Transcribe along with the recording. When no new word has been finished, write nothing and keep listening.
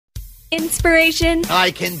Inspiration.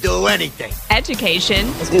 I can do anything. Education.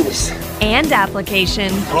 Let's do this. And application.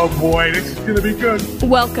 Oh boy, this is going to be good.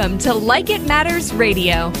 Welcome to Like It Matters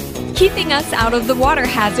Radio. Keeping us out of the water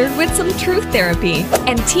hazard with some truth therapy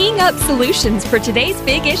and teeing up solutions for today's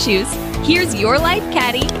big issues. Here's your life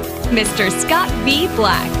caddy, Mr. Scott V.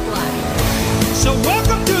 Black. So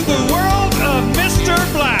welcome to the world of Mr.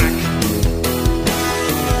 Black.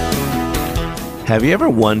 Have you ever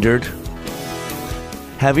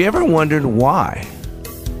wondered why?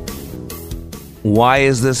 Why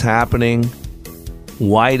is this happening?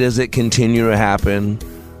 Why does it continue to happen?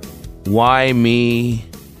 Why me?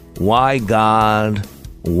 Why God?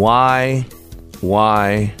 Why?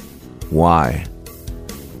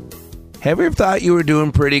 Have you ever thought you were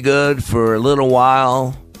doing pretty good for a little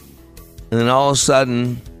while, and then all of a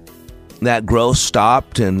sudden that growth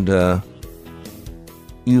stopped and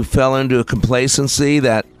you fell into a complacency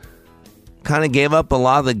that kind of gave up a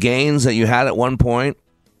lot of the gains that you had at one point?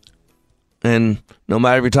 And no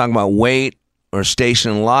matter if you're talking about weight or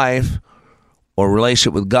station in life or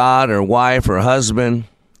relationship with God or wife or husband,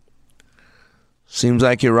 seems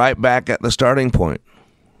like you're right back at the starting point.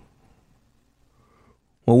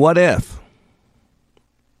 Well, what if?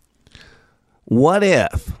 What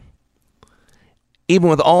if, even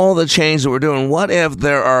with all the change that we're doing, what if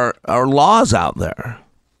there are laws out there?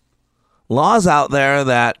 Laws out there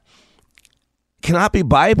that cannot be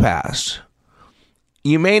bypassed.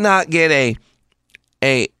 You may not get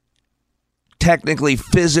a technically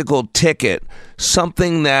physical ticket,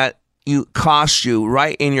 something that costs you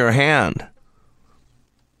right in your hand.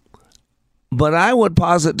 But I would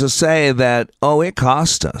posit to say that, it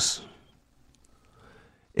cost us.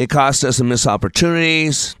 It cost us in missed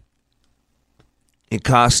opportunities. It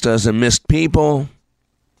cost us in missed people,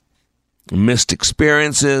 missed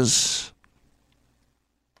experiences,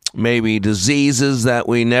 maybe diseases that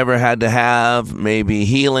we never had to have, maybe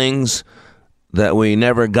healings that we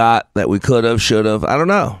never got that we could have, should have. I don't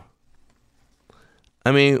know.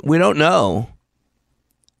 I mean, we don't know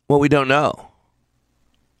what we don't know.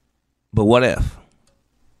 But what if?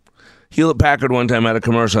 Hewlett-Packard one time had a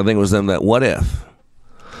commercial, I think it was them, that what if?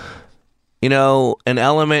 You know, an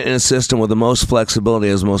element in a system with the most flexibility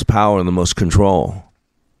has the most power and the most control.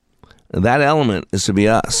 And that element is to be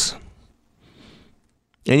us.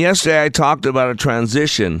 And yesterday I talked about a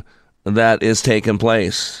transition that is taking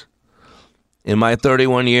place. In my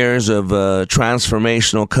 31 years of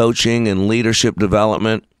transformational coaching and leadership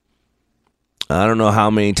development, I don't know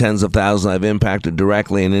how many tens of thousands I've impacted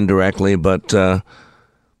directly and indirectly, but I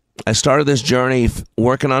started this journey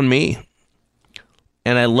working on me.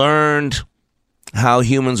 And I learned how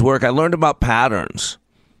humans work. I learned about patterns.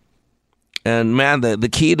 And man, the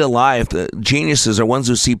key to life, the geniuses are ones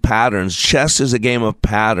who see patterns. Chess is a game of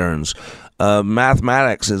patterns.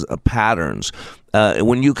 Mathematics is patterns.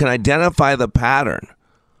 When you can identify the pattern,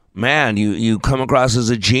 man, you come across as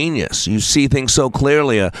a genius. You see things so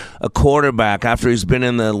clearly. A quarterback, after he's been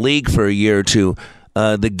in the league for a year or two,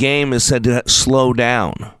 the game is said to slow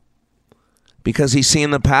down because he's seen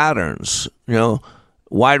the patterns. You know,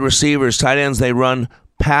 wide receivers, tight ends, they run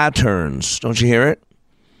patterns. Don't you hear it?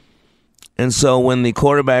 And so when the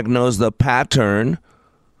quarterback knows the pattern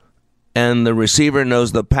and the receiver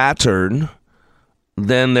knows the pattern,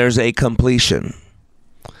 then there's a completion.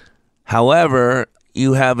 However,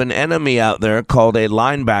 you have an enemy out there called a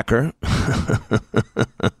linebacker,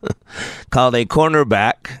 called a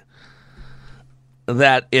cornerback,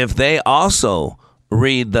 that if they also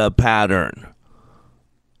read the pattern,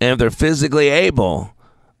 and if they're physically able,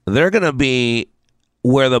 they're going to be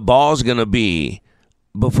where the ball's going to be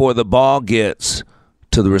before the ball gets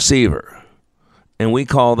to the receiver. And we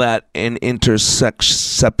call that an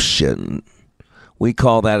interception. We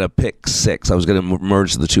call that a pick six. I was going to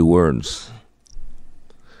merge the two words.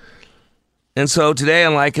 And so today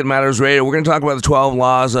on Like It Matters Radio, we're going to talk about the 12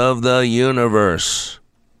 laws of the universe.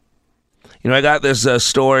 You know, I got this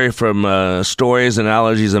story from Stories,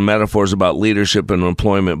 Analogies, and Metaphors about Leadership and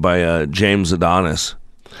Employment by James Adonis.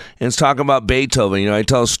 And it's talking about Beethoven. You know, I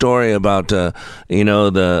tell a story about, I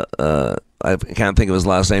can't think of his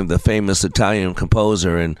last name, the famous Italian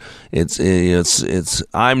composer, and it's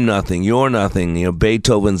I'm nothing, you're nothing, you know,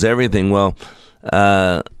 Beethoven's everything. Well,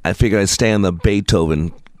 I figured I'd stay on the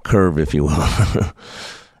Beethoven curve, if you will.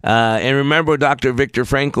 And remember what Dr. Viktor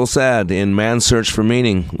Frankl said in Man's Search for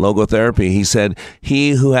Meaning, Logotherapy. He said,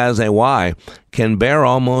 he who has a why can bear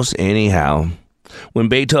almost anyhow. When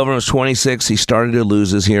Beethoven was 26, he started to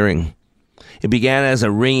lose his hearing. It began as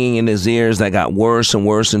a ringing in his ears that got worse and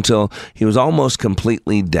worse until he was almost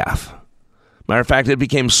completely deaf. Matter of fact, it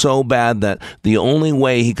became so bad that the only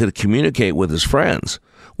way he could communicate with his friends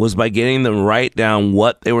was by getting them to write down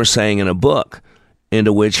what they were saying in a book,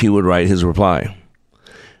 into which he would write his reply.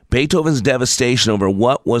 Beethoven's devastation over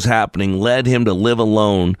what was happening led him to live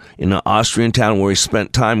alone in an Austrian town where he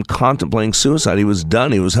spent time contemplating suicide. He was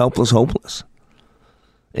done. He was helpless, hopeless.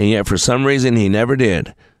 And yet, for some reason, he never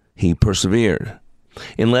did. He persevered.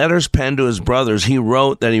 In letters penned to his brothers, he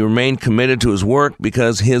wrote that he remained committed to his work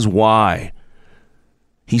because his why.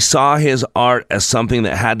 He saw his art as something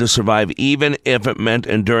that had to survive, even if it meant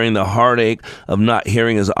enduring the heartache of not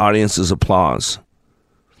hearing his audience's applause.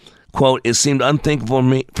 Quote, it seemed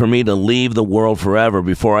unthinkable for me to leave the world forever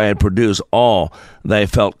before I had produced all that I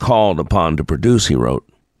felt called upon to produce, he wrote.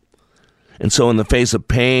 And so in the face of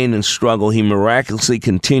pain and struggle, he miraculously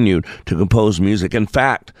continued to compose music. In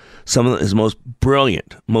fact, some of his most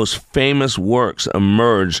brilliant, most famous works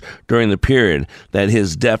emerged during the period that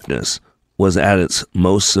his deafness was at its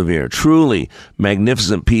most severe. Truly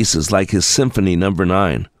magnificent pieces like his Symphony No.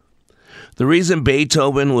 9. The reason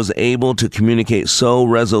Beethoven was able to communicate so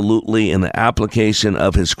resolutely in the application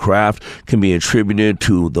of his craft can be attributed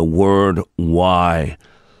to the word why.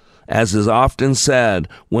 As is often said,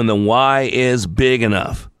 when the why is big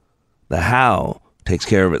enough, the how takes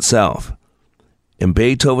care of itself. In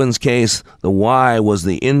Beethoven's case, the why was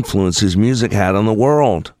the influence his music had on the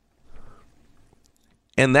world.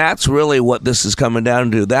 And that's really what this is coming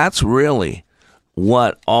down to. That's really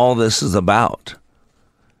what all this is about.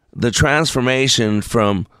 The transformation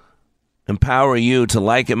from Empower You to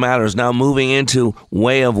Like It Matters, now moving into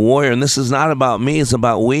Way of Warrior. And this is not about me, it's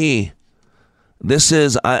about we. This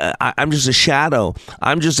is, I'm just a shadow.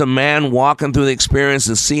 I'm just a man walking through the experience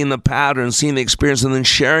and seeing the pattern, seeing the experience, and then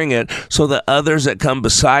sharing it so that others that come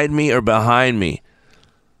beside me or behind me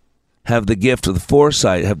have the gift of the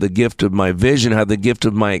foresight, have the gift of my vision, have the gift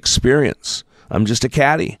of my experience. I'm just a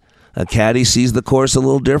caddy. A caddy sees the course a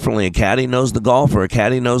little differently. A caddy knows the golfer. A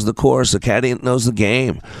caddy knows the course. A caddy knows the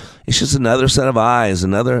game. It's just another set of eyes,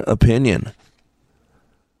 another opinion.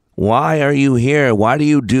 Why are you here? Why do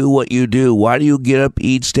you do what you do? Why do you get up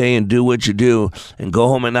each day and do what you do and go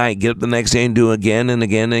home at night, get up the next day and do again and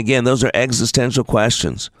again and again? Those are existential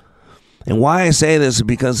questions. And why I say this is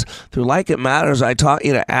because through Like It Matters, I taught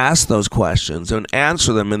you to ask those questions and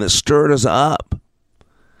answer them, and it stirred us up.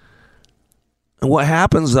 And what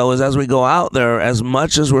happens, though, is as we go out there, as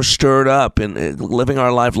much as we're stirred up in living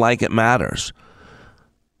our life like it matters,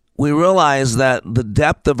 we realize that the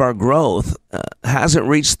depth of our growth hasn't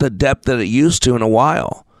reached the depth that it used to in a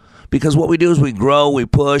while. Because what we do is we grow, we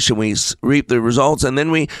push, and we reap the results, and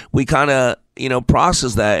then we kind of,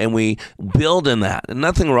 process that, and we build in that. And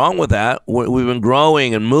nothing wrong with that. We've been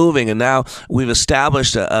growing and moving, and now we've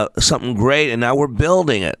established something great, and now we're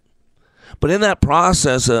building it. But in that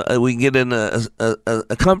process, we get in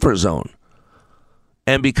a comfort zone.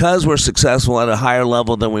 And because we're successful at a higher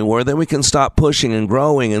level than we were, then we can stop pushing and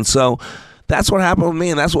growing. And so that's what happened with me,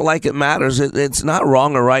 and that's what Like It Matters. It's not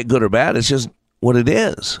wrong or right, good or bad. It's just what it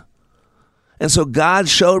is. And so God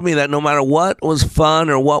showed me that no matter what was fun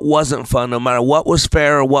or what wasn't fun, no matter what was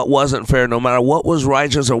fair or what wasn't fair, no matter what was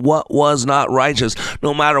righteous or what was not righteous,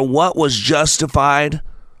 no matter what was justified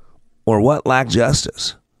or what lacked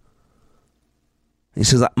justice. He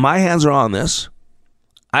says, my hands are on this.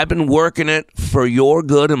 I've been working it for your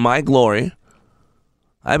good and my glory.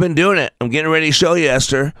 I've been doing it. I'm getting ready to show you,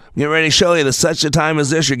 Esther. I'm getting ready to show you that such a time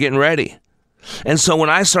as this, you're getting ready. And so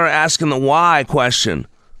when I start asking the why question,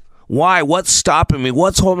 why? What's stopping me?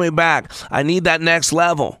 What's holding me back? I need that next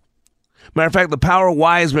level. Matter of fact, the power of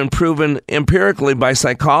why has been proven empirically by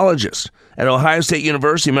psychologists at Ohio State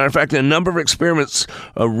University. Matter of fact, in a number of experiments,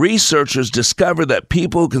 researchers discovered that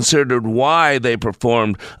people who considered why they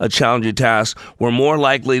performed a challenging task were more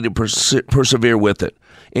likely to persevere with it.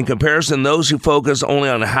 In comparison, those who focused only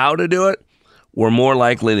on how to do it were more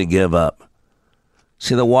likely to give up.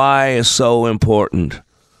 See, the why is so important.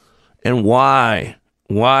 And why?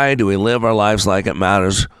 Why do we live our lives like it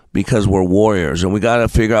matters? Because we're warriors, and we got to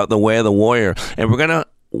figure out the way of the warrior. And we're going to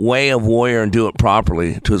way of warrior and do it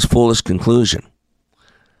properly to its fullest conclusion.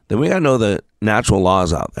 Then we got to know the natural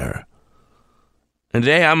laws out there. And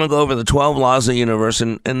today I'm going to go over the 12 laws of the universe.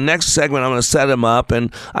 And next segment, I'm going to set them up.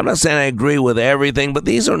 And I'm not saying I agree with everything, but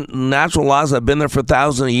these are natural laws that have been there for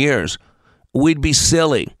thousands of years. We'd be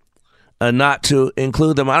silly not to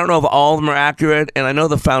include them. I don't know if all of them are accurate, and I know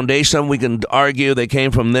the foundation, we can argue they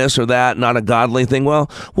came from this or that, not a godly thing. Well,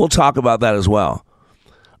 we'll talk about that as well.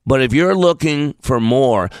 But if you're looking for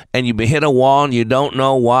more and you hit a wall and you don't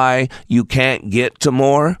know why you can't get to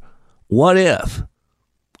more, what if?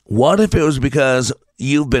 What if it was because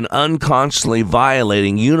you've been unconsciously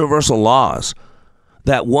violating universal laws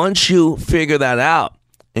that once you figure that out,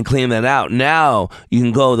 and clean that out. Now you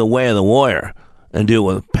can go the way of the warrior and do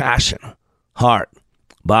it with passion, heart,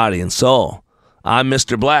 body, and soul. I'm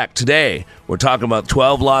Mr. Black. Today, we're talking about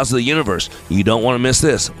 12 laws of the universe. You don't want to miss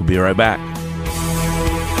this. We'll be right back.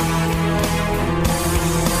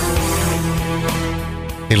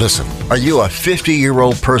 Hey, listen, are you a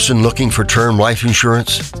 50-year-old person looking for term life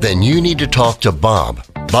insurance? Then you need to talk to Bob.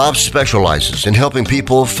 Bob specializes in helping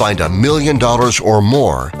people find $1 million or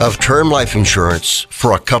more of term life insurance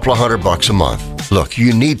for a couple of $100 a month. Look,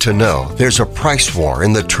 you need to know there's a price war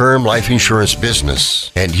in the term life insurance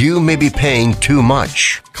business, and you may be paying too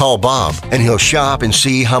much. Call Bob, and he'll shop and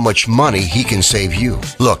see how much money he can save you.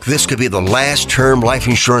 Look, this could be the last term life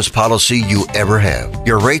insurance policy you ever have.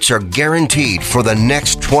 Your rates are guaranteed for the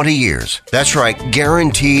next 20 years. That's right,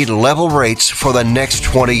 guaranteed level rates for the next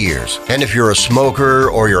 20 years. And if you're a smoker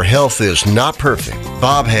or your health is not perfect,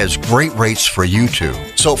 Bob has great rates for you too.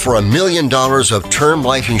 So for $1 million of term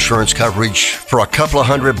life insurance coverage for a couple of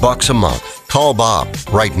 $100 a month, call Bob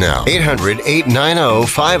right now.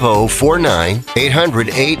 800-890-5049.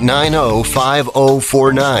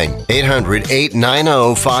 800-890-5049.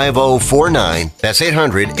 800-890-5049. That's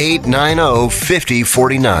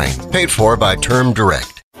 800-890-5049. Paid for by Term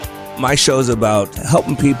Direct. My show is about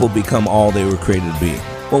helping people become all they were created to be.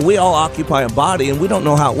 Well, we all occupy a body, and we don't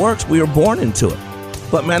know how it works. We were born into it.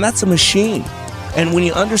 But, man, that's a machine. And when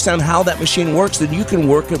you understand how that machine works, then you can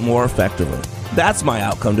work it more effectively. That's my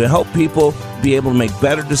outcome, to help people be able to make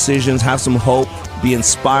better decisions, have some hope, be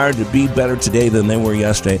inspired to be better today than they were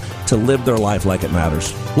yesterday, to live their life like it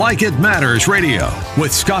matters. Like It Matters Radio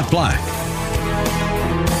with Scott Black.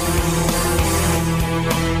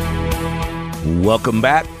 Welcome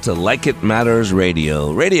back to Like It Matters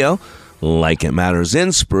Radio. Radio, like it matters,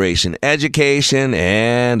 inspiration, education,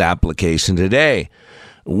 and application. Today,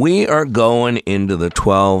 we are going into the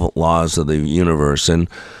 12 laws of the universe. And,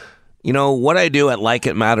 you know, what I do at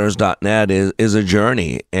likeitmatters.net is a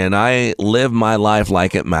journey, and I live my life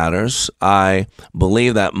like it matters. I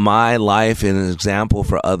believe that my life is an example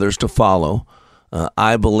for others to follow.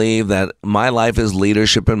 I believe that my life is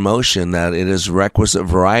leadership in motion, that it is requisite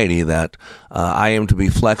variety, that I am to be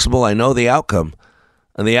flexible. I know the outcome.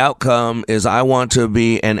 And the outcome is I want to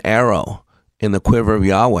be an arrow in the quiver of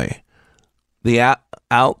Yahweh. The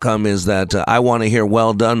outcome is that I want to hear,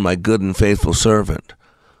 "Well done, my good and faithful servant."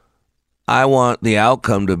 I want the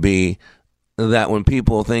outcome to be that when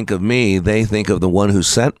people think of me, they think of the one who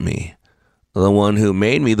sent me, the one who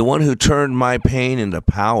made me, the one who turned my pain into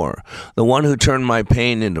power, the one who turned my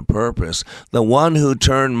pain into purpose, the one who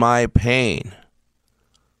turned my pain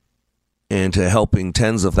into helping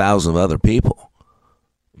tens of thousands of other people.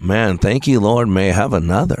 Man, thank you, Lord. May I have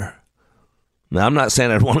another. Now, I'm not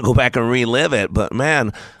saying I want to go back and relive it, but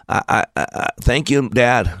man, I thank you,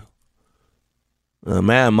 Dad.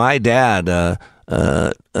 Man, my dad,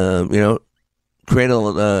 created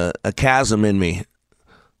a chasm in me,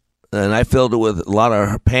 and I filled it with a lot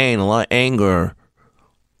of pain, a lot of anger.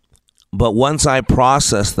 But once I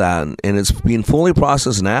processed that, and it's being fully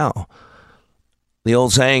processed now, the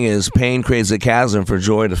old saying is, pain creates a chasm for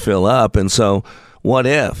joy to fill up. And so, what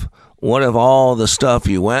if all the stuff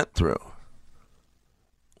you went through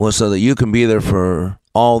was so that you can be there for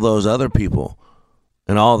all those other people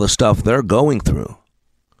and all the stuff they're going through?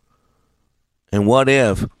 And what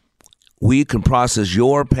if we can process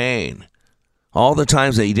your pain, all the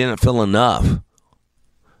times that you didn't feel enough?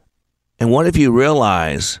 And what if you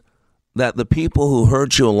realize that the people who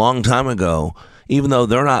hurt you a long time ago, even though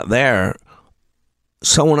they're not there,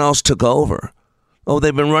 someone else took over? Oh,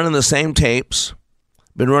 they've been running the same tapes,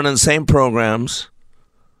 been running the same programs,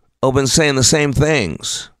 been saying the same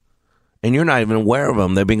things, and you're not even aware of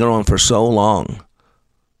them. They've been going on for so long,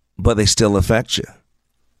 but they still affect you.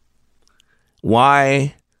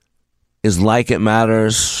 Why is Like It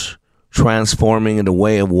Matters transforming into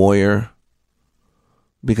Way of Warrior?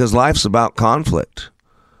 Because life's about conflict.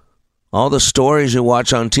 All the stories you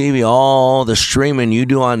watch on TV, all the streaming you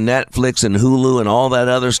do on Netflix and Hulu and all that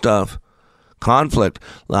other stuff, conflict.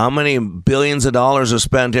 How many billions of dollars are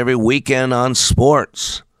spent every weekend on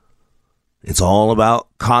sports? It's all about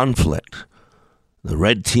conflict. The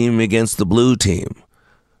red team against the blue team.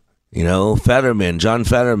 You know, John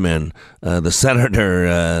Fetterman, the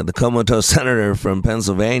senator, the comatose senator from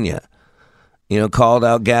Pennsylvania, called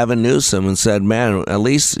out Gavin Newsom and said, man, at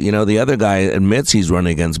least, the other guy admits he's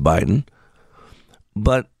running against Biden.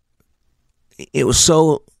 But it was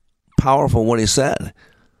so powerful what he said.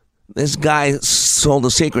 This guy sold a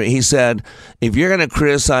secret. He said, if you're going to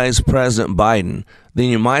criticize President Biden, then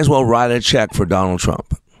you might as well write a check for Donald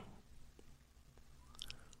Trump.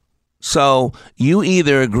 So you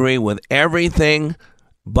either agree with everything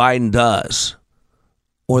Biden does,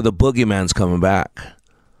 or the boogeyman's coming back.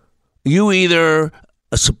 You either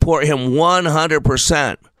support him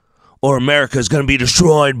 100% or America is going to be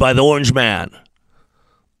destroyed by the orange man.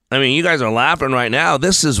 I mean, you guys are laughing right now.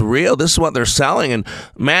 This is real. This is what they're selling. And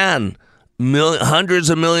man, hundreds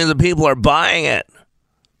of millions of people are buying it.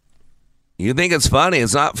 You think it's funny.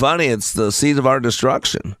 It's not funny. It's the seed of our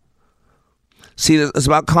destruction. See, it's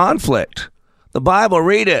about conflict. The Bible,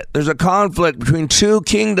 read it. There's a conflict between two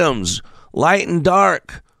kingdoms, light and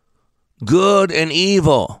dark, good and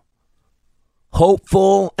evil,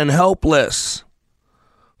 hopeful and helpless,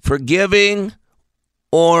 forgiving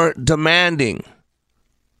or demanding,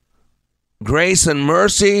 grace and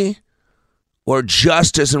mercy or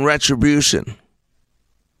justice and retribution.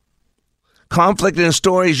 Conflict in a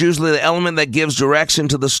story is usually the element that gives direction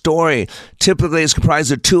to the story. Typically, it's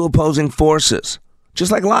comprised of two opposing forces,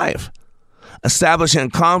 just like life. Establishing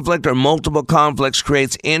conflict or multiple conflicts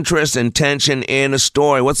creates interest and tension in a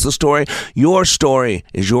story. What's the story? Your story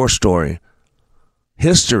is your story.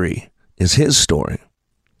 History is his story.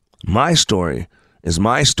 My story is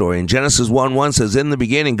my story. And Genesis 1:1 says, in the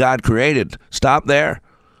beginning, God created. Stop there.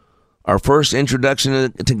 Our first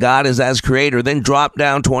introduction to God is as creator. Then drop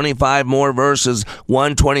down 25 more verses.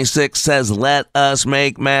 1:26 says, let us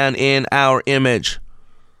make man in our image,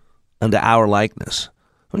 unto our likeness.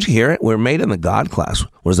 Don't you hear it? We're made in the God class.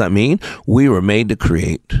 What does that mean? We were made to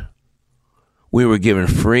create. We were given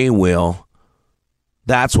free will.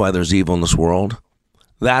 That's why there's evil in this world.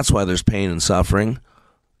 That's why there's pain and suffering.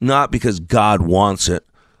 Not because God wants it,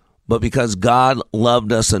 but because God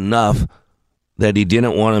loved us enough that he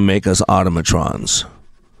didn't want to make us automatrons.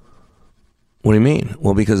 What do you mean?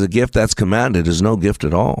 Well, because a gift that's commanded is no gift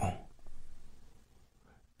at all.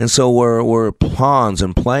 And so we're pawns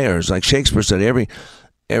and players. Like Shakespeare said,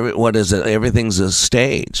 what is it? Everything's a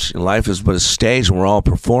stage. Life is but a stage, and we're all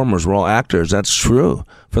performers. We're all actors. That's true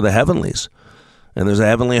for the heavenlies. And there's a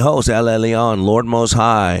heavenly host, El Elyon, Lord Most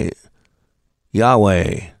High,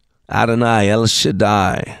 Yahweh, Adonai, El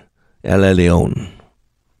Shaddai, El Elyon.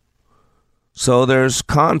 So there's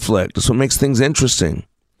conflict. That's what makes things interesting.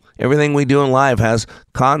 Everything we do in life has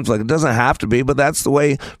conflict. It doesn't have to be, but that's the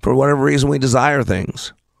way, for whatever reason, we desire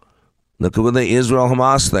things. Look at the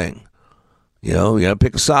Israel-Hamas thing. You got to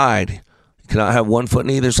pick a side. You cannot have one foot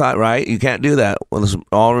in either side, right? You can't do that. Well,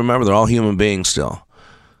 all remember, they're all human beings still.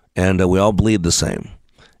 And we all bleed the same.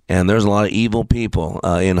 And there's a lot of evil people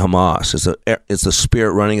in Hamas. It's the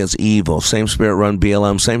spirit running as evil. Same spirit run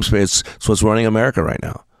BLM. Same spirit. It's what's running America right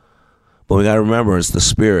now. But we got to remember, it's the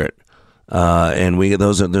spirit. And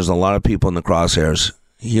there's a lot of people in the crosshairs.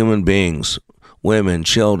 Human beings, women,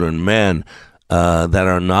 children, men, that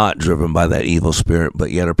are not driven by that evil spirit,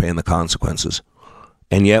 but yet are paying the consequences.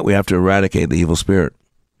 And yet we have to eradicate the evil spirit.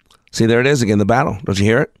 See, there it is again, the battle. Don't you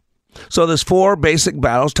hear it? So there's 4 basic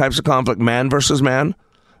battles, types of conflict: man versus man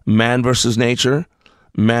versus nature,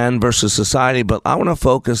 man versus society. But I want to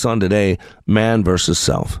focus on today, man versus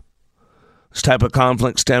self. This type of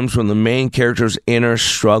conflict stems from the main character's inner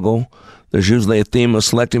struggle. There's usually a theme of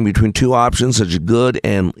selecting between 2 options, such as good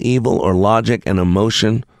and evil, or logic and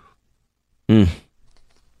emotion.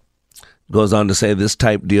 Goes on to say this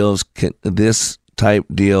type deals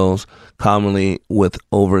commonly with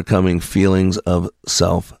overcoming feelings of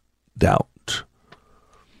self-doubt.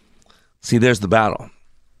 See, there's the battle.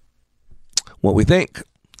 What we think.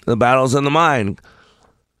 The battle's in the mind.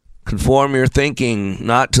 Conform your thinking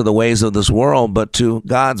not to the ways of this world, but to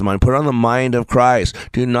God's mind. Put on the mind of Christ.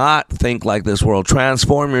 Do not think like this world.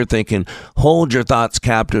 Transform your thinking. Hold your thoughts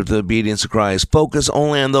captive to the obedience of Christ. Focus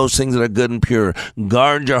only on those things that are good and pure.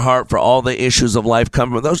 Guard your heart, for all the issues of life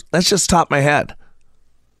come from those. That's just top of my head.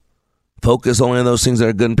 Focus only on those things that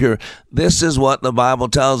are good and pure. This is what the Bible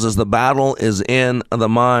tells us. The battle is in the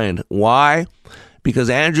mind. Why?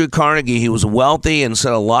 Because Andrew Carnegie, he was wealthy and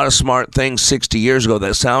said a lot of smart things 60 years ago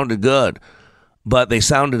that sounded good, but they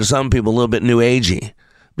sounded to some people a little bit new agey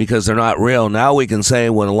because they're not real. Now we can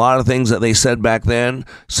say when a lot of things that they said back then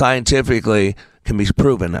scientifically can be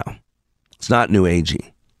proven now. It's not new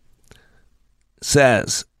agey. It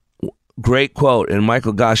says, great quote, and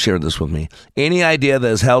Michael Goss shared this with me, any idea that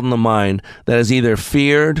is held in the mind that is either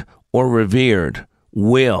feared or revered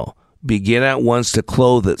will begin at once to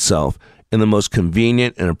clothe itself in the most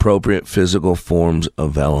convenient and appropriate physical forms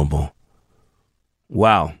available.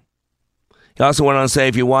 Wow. He also went on to say,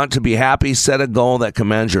 if you want to be happy, set a goal that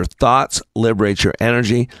commands your thoughts, liberates your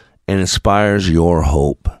energy, and inspires your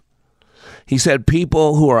hope. He said,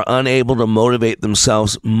 people who are unable to motivate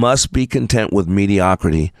themselves must be content with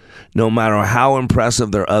mediocrity, no matter how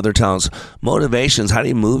impressive their other talents. Motivations, how do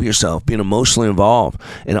you move yourself? Being emotionally involved.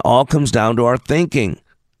 And it all comes down to our thinking.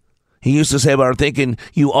 He used to say about our thinking,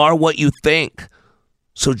 you are what you think.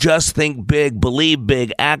 So just think big, believe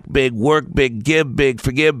big, act big, work big, give big,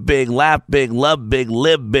 forgive big, laugh big, love big,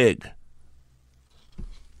 live big.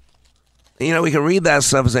 You know, we can read that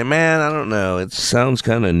stuff and say, man, I don't know. It sounds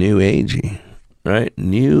kind of new agey, right?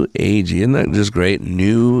 New agey. Isn't that just great?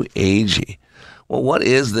 New agey. Well, what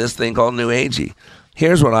is this thing called new agey?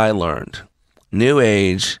 Here's what I learned. New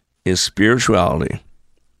age is spirituality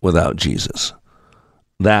without Jesus.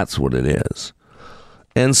 That's what it is.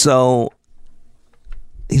 And so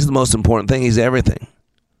he's the most important thing. He's everything.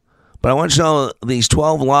 But I want you to know these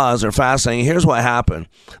 12 laws are fascinating. Here's what happened.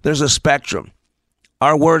 There's a spectrum.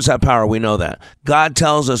 Our words have power. We know that. God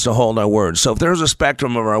tells us to hold our words. So if there's a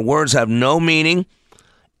spectrum of our words have no meaning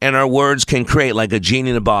and our words can create like a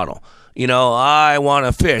genie in a bottle. You know, I want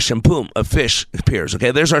a fish and boom, a fish appears.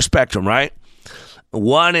 Okay, there's our spectrum, right?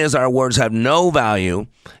 One is our words have no value,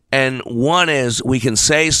 and one is we can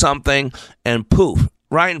say something and poof,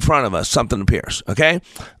 right in front of us, something appears, okay?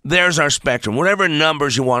 There's our spectrum, whatever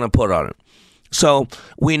numbers you want to put on it. So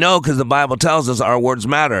we know because the Bible tells us our words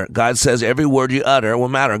matter. God says every word you utter will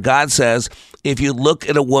matter. God says if you look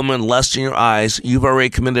at a woman lust in your eyes, you've already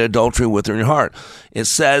committed adultery with her in your heart. It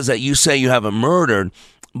says that you say you haven't murdered,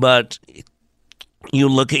 but you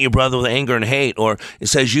look at your brother with anger and hate, or it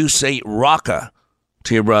says you say raka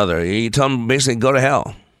to your brother. You tell him basically go to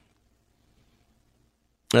hell.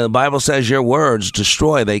 And the Bible says your words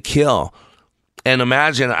destroy, they kill. And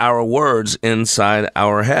imagine our words inside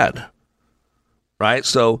our head, right?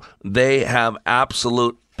 So they have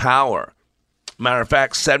absolute power. Matter of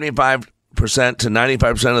fact, 75% to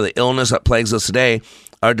 95% of the illness that plagues us today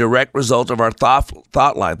are a direct result of our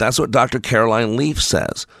thought life. That's what Dr. Caroline Leaf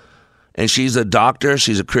says. And she's a doctor,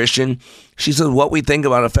 she's a Christian. She says what we think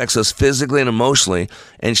about affects us physically and emotionally.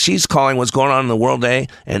 And she's calling what's going on in the world today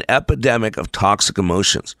an epidemic of toxic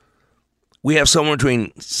emotions. We have somewhere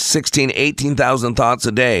between 16,000, 18,000 thoughts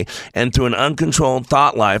a day. And through an uncontrolled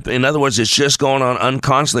thought life, in other words, it's just going on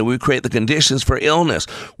unconsciously, we create the conditions for illness.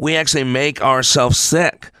 We actually make ourselves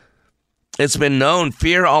sick. It's been known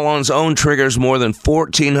fear all on its own triggers more than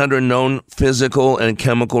 1,400 known physical and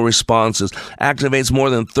chemical responses, activates more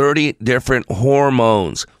than 30 different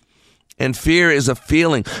hormones. And fear is a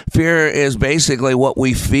feeling. Fear is basically what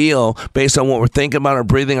we feel based on what we're thinking about or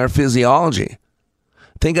breathing, our physiology.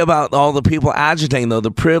 Think about all the people agitating, though,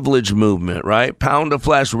 the privilege movement, right? Pound of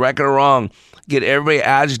flesh, right or wrong, get everybody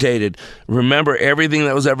agitated. Remember everything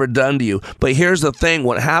that was ever done to you. But here's the thing.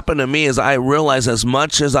 What happened to me is I realized as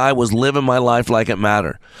much as I was living my life like it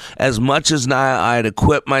mattered, as much as I had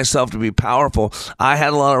equipped myself to be powerful, I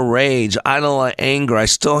had a lot of rage. I had a lot of anger. I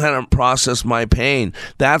still hadn't processed my pain.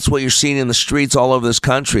 That's what you're seeing in the streets all over this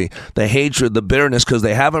country, the hatred, the bitterness, because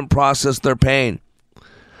they haven't processed their pain.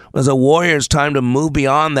 As a warrior, it's time to move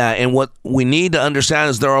beyond that. And what we need to understand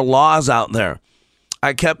is there are laws out there.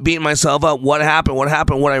 I kept beating myself up. What happened?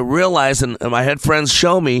 What I realized, and I had friends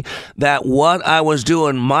show me, that what I was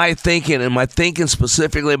doing, my thinking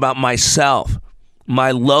specifically about myself,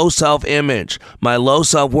 my low self-image, my low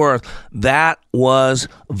self-worth, that was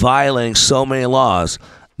violating so many laws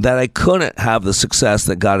that I couldn't have the success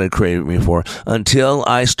that God had created me for until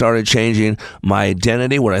I started changing my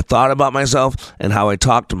identity, what I thought about myself, and how I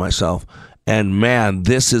talked to myself. And man,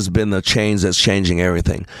 this has been the change that's changing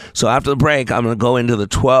everything. So after the break, I'm going to go into the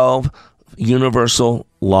 12 universal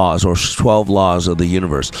laws, or 12 laws of the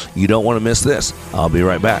universe. You don't want to miss this. I'll be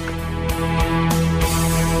right back.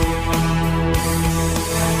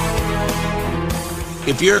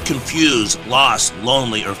 If you're confused, lost,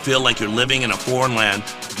 lonely, or feel like you're living in a foreign land,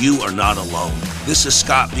 you are not alone. This is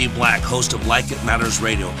Scott V. Black, host of Like It Matters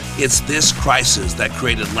Radio. It's this crisis that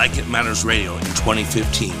created Like It Matters Radio in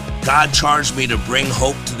 2015. God charged me to bring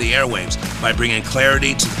hope to the airwaves by bringing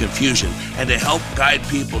clarity to the confusion and to help guide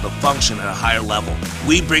people to function at a higher level.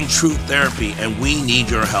 We bring truth therapy, and we need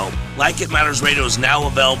your help. Like It Matters Radio is now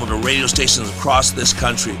available to radio stations across this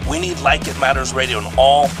country. We need Like It Matters Radio in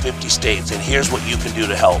all 50 states, and here's what you can do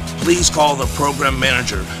to help. Please call the program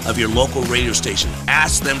manager of your local radio station.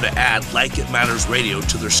 Ask them to add Like It Matters Radio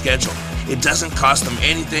to their schedule. It doesn't cost them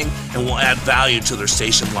anything and will add value to their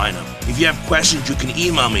station lineup. If you have questions, you can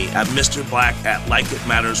email me at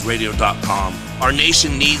mrblack@likeitmattersradio.com. Our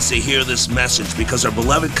nation needs to hear this message because our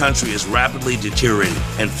beloved country is rapidly deteriorating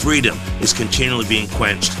and freedom is continually being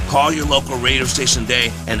quenched. Call your local radio station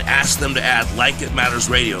today and ask them to add Like It Matters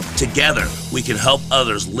Radio. Together, we can help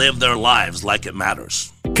others live their lives like it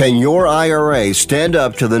matters. Can your IRA stand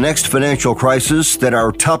up to the next financial crisis that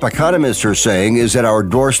our top economists are saying is at our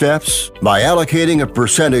doorsteps? By allocating a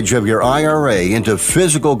percentage of your IRA into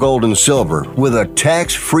physical gold and silver with a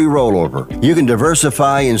tax-free rollover, you can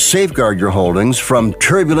diversify and safeguard your holdings from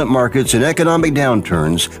turbulent markets and economic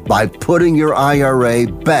downturns by putting your IRA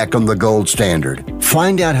back on the gold standard.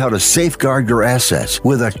 Find out how to safeguard your assets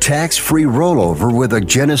with a tax-free rollover with a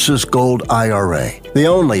Genesis Gold IRA, the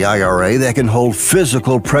only IRA that can hold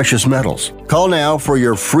physical precious metals. Call now for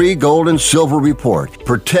your free gold and silver report.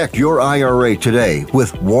 Protect your IRA today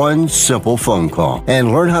with one simple phone call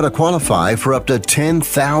and learn how to qualify for up to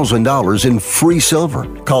 $10,000 in free silver.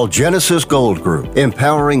 Call Genesis Gold Group,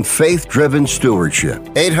 empowering faith-driven stewardship.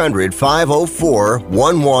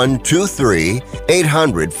 800-504-1123.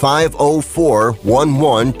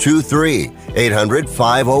 800-504-1123.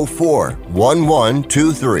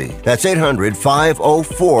 800-504-1123. That's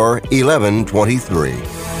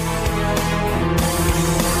 800-504-1123.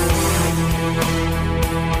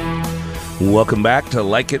 Welcome back to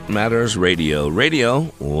Like It Matters Radio.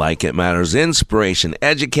 Radio, like it matters, inspiration,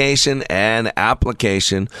 education, and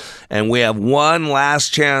application. And we have one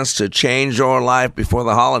last chance to change your life before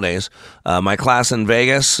the holidays. My class in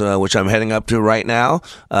Vegas, which I'm heading up to right now,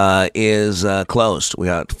 is closed. We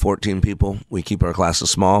got 14 people. We keep our classes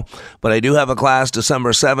small. But I do have a class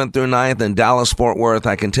December 7th through 9th in Dallas-Fort Worth.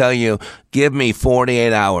 I can tell you, give me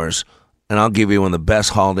 48 hours, and I'll give you one of the best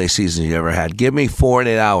holiday seasons you ever had. Give me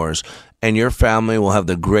 48 hours. And your family will have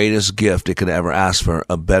the greatest gift it could ever ask for,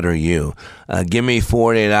 a better you. Give me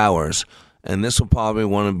 48 hours, and this will probably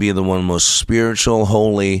want to be the one most spiritual,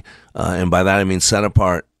 holy, and by that I mean set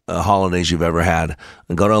apart holidays you've ever had.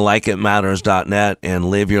 And go to likeitmatters.net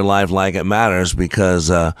and live your life like it matters,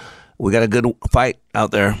 because we got a good fight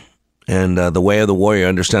out there, and the way of the warrior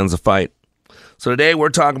understands the fight. So today we're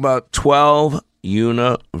talking about 12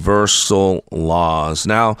 universal laws.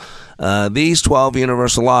 Now, these 12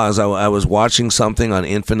 universal laws, I was watching something on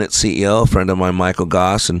Infinite CEO, a friend of mine, Michael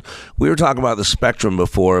Goss, and we were talking about the spectrum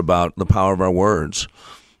before about the power of our words.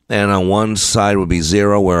 And on one side would be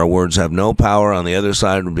 0, where our words have no power. On the other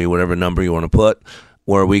side would be whatever number you want to put,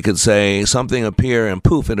 where we could say something appear and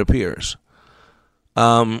poof, it appears.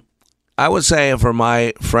 I would say for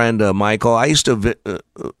my friend Michael, I used to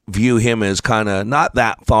view him as kind of not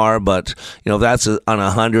that far, but that's on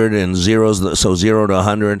 100 and zeros, so 0 to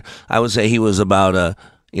 100. I would say he was about an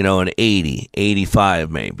 80,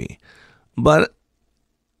 85 maybe. But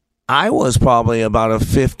I was probably about a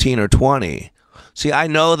 15 or 20. See, I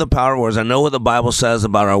know the power of words. I know what the Bible says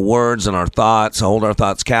about our words and our thoughts. Hold our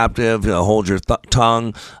thoughts captive. Hold your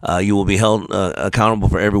tongue. You will be held accountable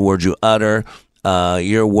for every word you utter.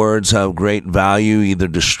 Your words have great value, either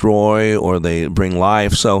destroy or they bring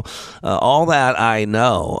life. So all that I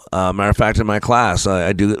know. Matter of fact, in my class,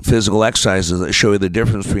 I do physical exercises that show you the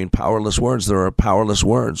difference between powerless words. There are powerless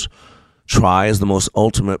words. Try is the most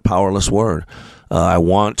ultimate powerless word. I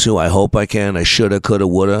want to, I hope I can, I shoulda, coulda,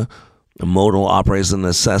 woulda. Modal operates in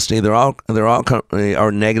necessity. They're all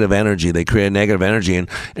are negative energy. They create negative energy, and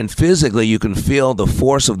physically you can feel the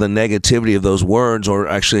force of the negativity of those words, or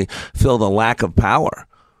actually feel the lack of power.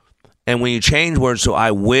 And when you change words to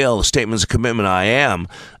I will, statements of commitment, I am,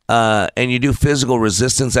 and you do physical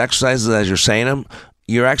resistance exercises as you're saying them,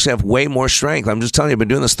 you actually have way more strength. I'm just telling you, I've been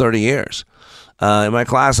doing this 30 years. In my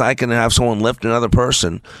class, I can have someone lift another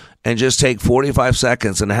person and just take 45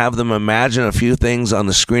 seconds and have them imagine a few things on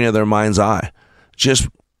the screen of their mind's eye. Just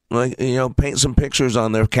paint some pictures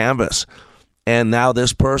on their canvas. And now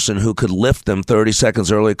this person who could lift them 30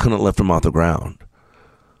 seconds earlier couldn't lift them off the ground.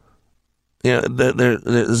 I don't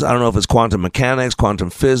know if it's quantum mechanics,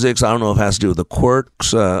 quantum physics. I don't know if it has to do with the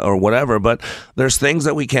quirks or whatever, but there's things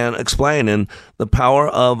that we can't explain. And the power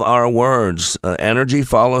of our words, energy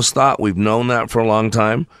follows thought. We've known that for a long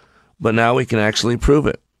time, but now we can actually prove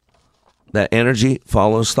it. That energy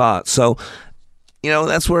follows thought. So,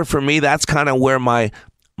 that's where, for me, that's kind of where my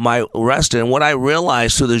rest. And what I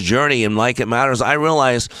realized through this journey in Like It Matters, I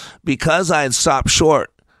realized because I had stopped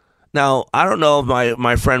short. Now, I don't know if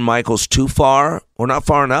my friend Michael's too far or not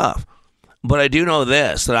far enough, but I do know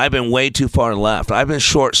this, that I've been way too far left. I've been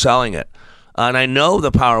short selling it. And I know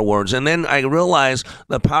the power of words. And then I realized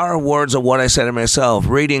the power of words of what I said to myself.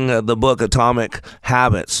 Reading the book Atomic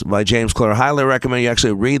Habits by James Clear. I highly recommend you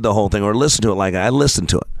actually read the whole thing or listen to it like I listened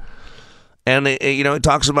to it. And, it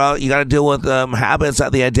talks about you got to deal with habits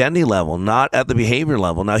at the identity level, not at the behavior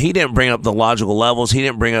level. Now, he didn't bring up the logical levels. He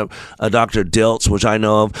didn't bring up Dr. Dilts, which I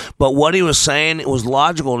know of. But what he was saying was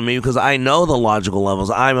logical to me because I know the logical levels.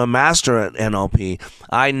 I'm a master at NLP.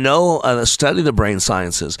 I know, study the brain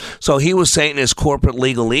sciences. So he was saying it's corporate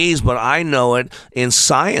legalese, but I know it in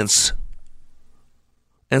science.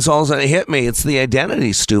 And so all of a sudden it hit me. It's the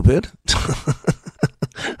identity, stupid.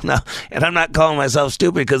 No, and I'm not calling myself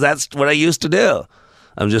stupid because that's what I used to do.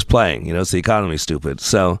 I'm just playing. It's the economy, stupid.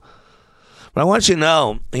 So, but I want you to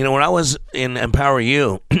know, when I was in Empower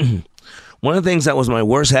You, one of the things that was my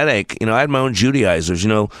worst headache, I had my own Judaizers.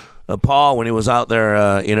 Paul, when he was out there,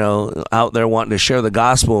 out there wanting to share the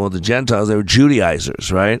gospel with the Gentiles, they were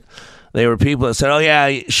Judaizers, right? They were people that said, "Oh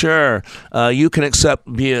yeah, sure, you can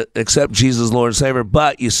accept Jesus Lord and Savior,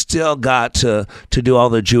 but you still got to do all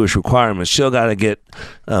the Jewish requirements. Still got to get,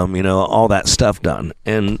 all that stuff done."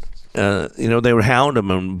 And they would hound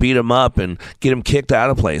him and beat him up and get him kicked out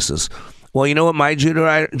of places. Well, you know what my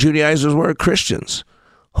Judaizers were? Christians.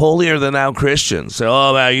 Holier than thou Christians. Say,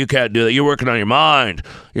 "Oh man, you can't do that. You're working on your mind.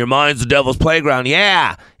 Your mind's the devil's playground."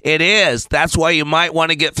 Yeah, it is. That's why you might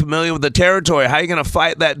want to get familiar with the territory. How are you going to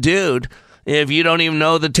fight that dude if you don't even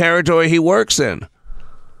know the territory he works in?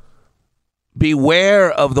 Beware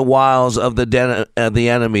of the wiles of the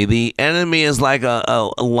enemy. The enemy is like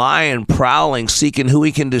a lion prowling, seeking who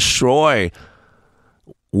he can destroy.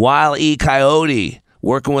 Wile E. Coyote.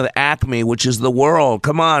 Working with Acme, which is the world.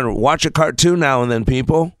 Come on, watch a cartoon now and then,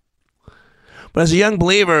 people. But as a young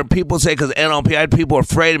believer, people say, because NLP, I had people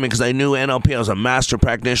afraid of me because I knew NLP. I was a master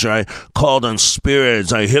practitioner. I called on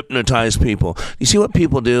spirits. I hypnotized people. You see what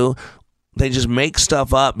people do? They just make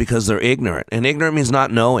stuff up because they're ignorant. And ignorant means not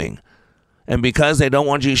knowing. And because they don't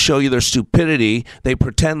want you to show you their stupidity, they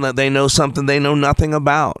pretend that they know something they know nothing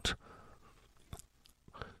about.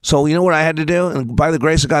 So you know what I had to do? And by the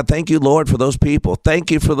grace of God, thank you, Lord, for those people. Thank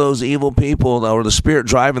you for those evil people or the Spirit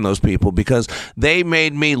driving those people, because they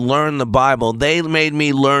made me learn the Bible. They made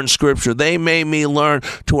me learn Scripture. They made me learn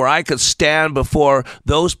to where I could stand before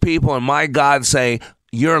those people and my God say,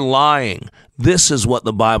 "You're lying. This is what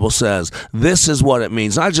the Bible says. This is what it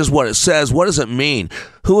means." Not just what it says. What does it mean?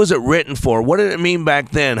 Who is it written for? What did it mean back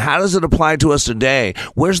then? How does it apply to us today?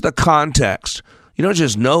 Where's the context? You don't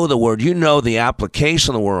just know the word, you know the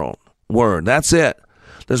application of the word. That's it.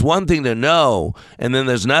 There's one thing to know, and then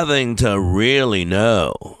there's nothing to really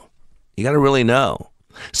know. You got to really know.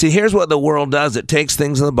 See, here's what the world does. It takes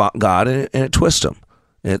things of God and it twists them.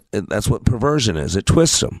 That's what perversion is. It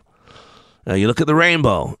twists them. Now, you look at the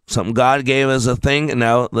rainbow. Something God gave as a thing, and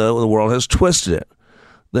now the world has twisted it.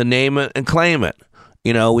 The name it and claim it.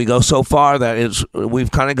 We go so far that we've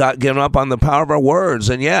kind of given up on the power of our words.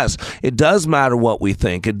 And yes, it does matter what we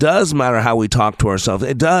think. It does matter how we talk to ourselves.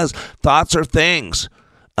 It does. Thoughts are things,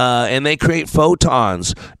 and they create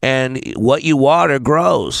photons. And what you water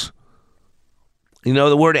grows.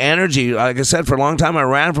 The word energy, like I said, for a long time I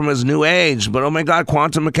ran from as New Age. But oh my God,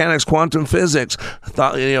 quantum mechanics, quantum physics.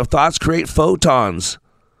 Thoughts create photons.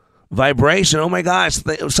 Vibration, oh my gosh,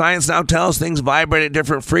 science now tells things vibrate at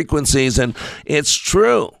different frequencies, and it's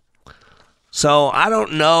true. So I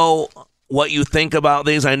don't know what you think about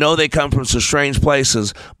these. I know they come from some strange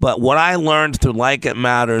places, but what I learned through Like It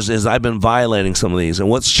Matters is I've been violating some of these, and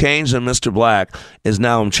what's changed in Mr. Black is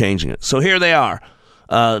now I'm changing it. So here they are.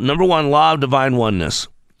 Number one, law of divine oneness.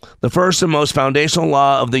 The first and most foundational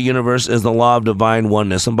law of the universe is the law of divine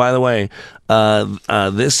oneness. And by the way,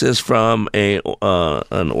 this is from an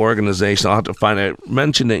organization. I'll have to find it. I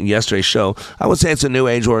mentioned it in yesterday's show. I would say it's a New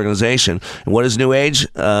Age organization. And what is New Age?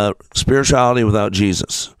 Spirituality without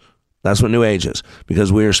Jesus. That's what New Age is,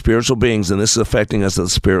 because we are spiritual beings, and this is affecting us at the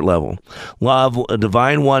spirit level. Law of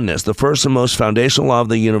divine oneness. The first and most foundational law of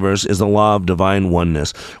the universe is the law of divine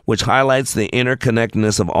oneness, which highlights the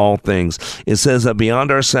interconnectedness of all things. It says that beyond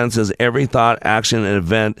our senses, every thought, action, and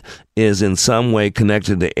event is in some way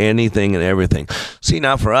connected to anything and everything. See,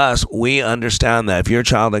 now for us, we understand that. If you're a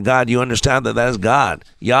child of God, you understand that that is God,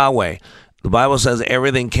 Yahweh. The Bible says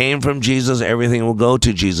everything came from Jesus, everything will go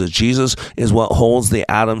to Jesus. Jesus is what holds the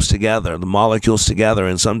atoms together, the molecules together,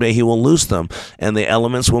 and someday he will loose them, and the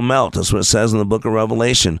elements will melt. That's what it says in the book of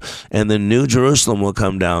Revelation. And the New Jerusalem will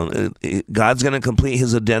come down. God's going to complete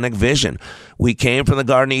his Edenic vision. We came from the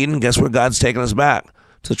Garden of Eden. Guess where God's taking us back?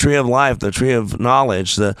 To the tree of life, the tree of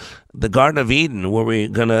knowledge, the Garden of Eden, where we're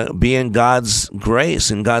going to be in God's grace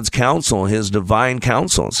and God's counsel, his divine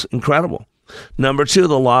counsel. It's incredible. Number two,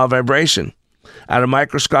 the law of vibration. At a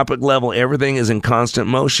microscopic level, everything is in constant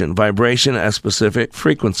motion, vibration at a specific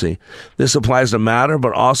frequency. This applies to matter,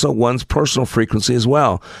 but also one's personal frequency as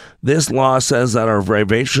well. This law says that our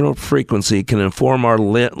vibrational frequency can inform our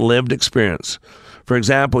lived experience. For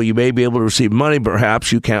example, you may be able to receive money, but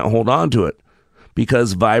perhaps you can't hold on to it,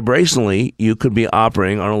 because vibrationally, you could be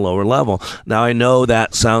operating on a lower level. Now, I know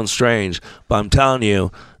that sounds strange, but I'm telling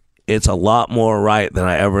you, it's a lot more right than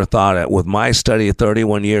I ever thought it. With my study of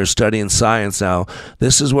 31 years studying science now,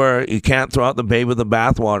 this is where you can't throw out the baby with the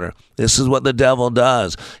bathwater. This is what the devil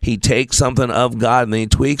does. He takes something of God and then he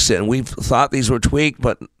tweaks it. And we've thought these were tweaked,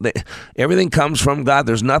 but everything comes from God.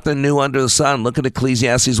 There's nothing new under the sun. Look at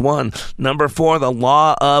Ecclesiastes 1. Number 4, the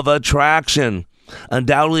law of attraction.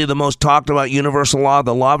 Undoubtedly the most talked about universal law,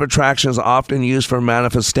 the law of attraction is often used for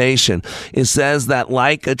manifestation. It says that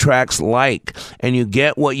like attracts like, and you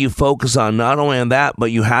get what you focus on. Not only on that,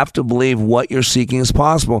 but you have to believe what you're seeking is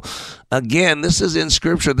possible. Again, this is in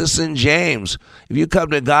Scripture. This is in James. If you come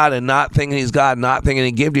to God and not thinking He's God, not thinking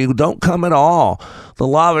He gives you, don't come at all. The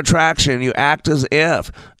law of attraction, you act as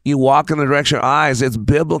if. You walk in the direction of your eyes. It's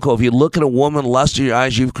biblical. If you look at a woman, lust in your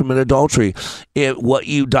eyes, you've committed adultery. What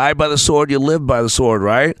you die by the sword, you live by the sword,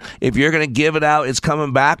 right? If you're going to give it out, it's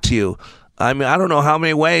coming back to you. I mean, I don't know how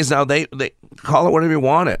many ways. Now, they call it whatever you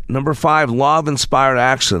want it. Number 5, law of inspired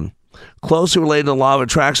action. Closely related to the law of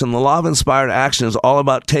attraction, the law of inspired action is all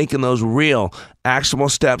about taking those real, actionable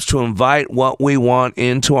steps to invite what we want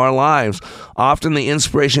into our lives. Often the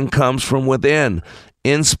inspiration comes from within.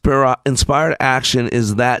 Inspired action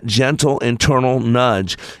is that gentle internal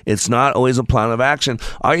nudge. It's not always a plan of action.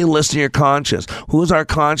 Are you listening to your conscience? Who is our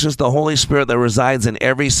conscience? The Holy Spirit that resides in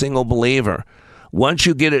every single believer. Once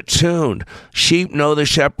you get it tuned, sheep know the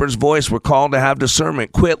shepherd's voice. We're called to have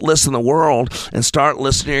discernment. Quit listening to the world and start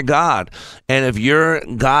listening to your God. And if your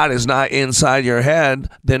God is not inside your head,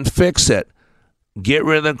 then fix it. Get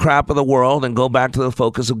rid of the crap of the world and go back to the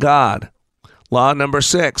focus of God. Law number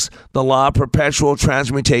 6, the law of perpetual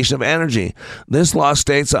transmutation of energy. This law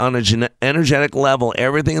states that on an energetic level,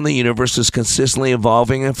 everything in the universe is consistently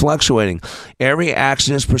evolving and fluctuating. Every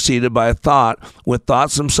action is preceded by a thought, with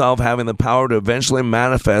thoughts themselves having the power to eventually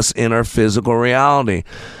manifest in our physical reality.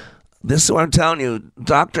 This is what I'm telling you.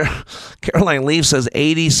 Dr. Caroline Leaf says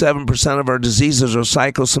 87% of our diseases are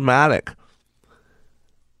psychosomatic.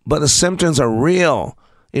 But the symptoms are real.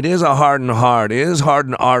 It is a hardened heart. It is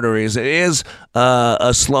hardened arteries. It is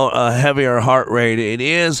a heavier heart rate. It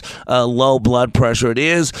is low blood pressure. It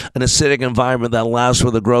is an acidic environment that allows for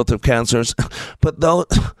the growth of cancers. But though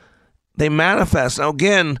they manifest. Now,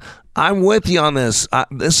 again, I'm with you on this.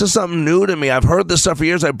 This is something new to me. I've heard this stuff for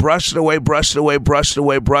years. I brushed it away. But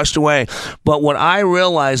what I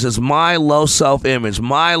realized is my low self-image,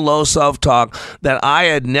 my low self-talk, that I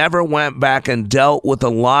had never went back and dealt with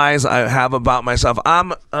the lies I have about myself.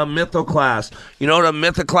 I'm a mythoclast. You know what a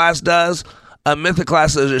mythoclast does? A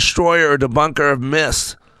mythoclast is a destroyer or debunker of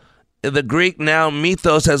myths. The Greek noun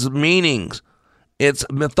mythos has meanings. It's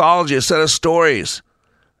mythology, a set of stories.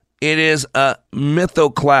 It is a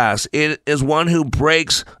mythoclast. It is one who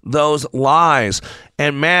breaks those lies.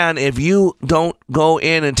 And man, if you don't go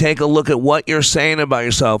in and take a look at what you're saying about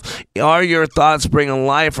yourself, are your thoughts bringing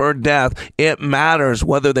life or death? It matters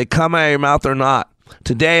whether they come out of your mouth or not.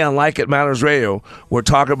 Today on Like It Matters Radio, we're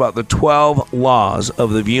talking about the 12 laws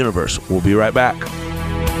of the universe. We'll be right back.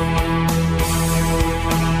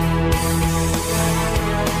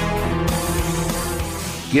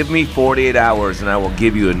 Give me 48 hours and I will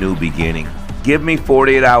give you a new beginning. Give me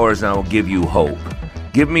 48 hours and I will give you hope.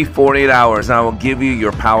 Give me 48 hours and I will give you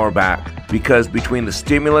your power back. Because between the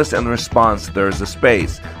stimulus and the response, there is a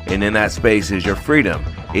space. And in that space is your freedom.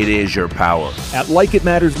 It is your power. At Like It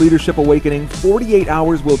Matters Leadership Awakening, 48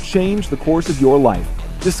 hours will change the course of your life.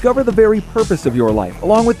 Discover the very purpose of your life,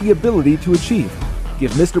 along with the ability to achieve.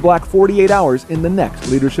 Give Mr. Black 48 hours in the next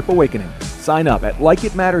Leadership Awakening. Sign up at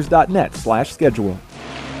likeitmatters.net/schedule.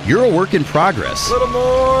 You're a work in progress. A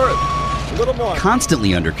little more.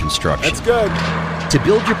 Constantly under construction. That's good. To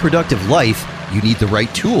build your productive life, you need the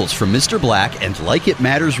right tools from Mr. Black and Like It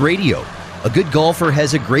Matters Radio. A good golfer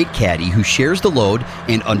has a great caddy who shares the load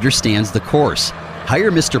and understands the course. Hire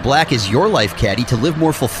Mr. Black as your life caddy to live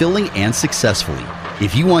more fulfilling and successfully.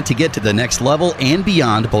 If you want to get to the next level and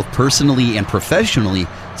beyond, both personally and professionally,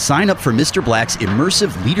 sign up for Mr. Black's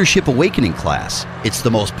Immersive Leadership Awakening class. It's the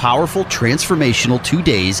most powerful, transformational 2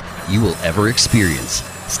 days you will ever experience.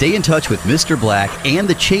 Stay in touch with Mr. Black and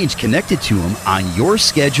the change connected to him on your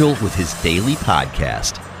schedule with his daily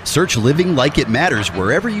podcast. Search Living Like It Matters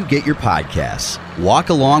wherever you get your podcasts. Walk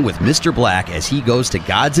along with Mr. Black as he goes to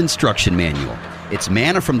God's instruction manual. It's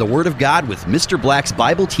manna from the Word of God with Mr. Black's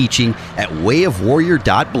Bible teaching at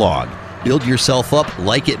wayofwarrior.blog. Build yourself up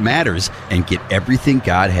like it matters and get everything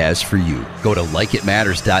God has for you. Go to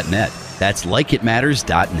likeitmatters.net. That's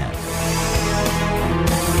likeitmatters.net.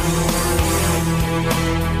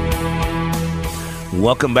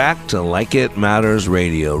 Welcome back to Like It Matters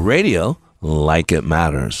Radio. Radio, like it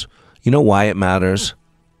matters. You know why it matters?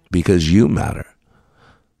 Because you matter.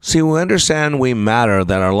 See, we understand we matter,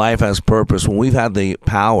 that our life has purpose when we've had the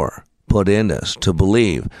power put in us to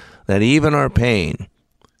believe that even our pain,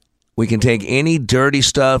 we can take any dirty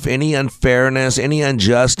stuff, any unfairness, any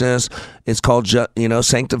injustice. It's called,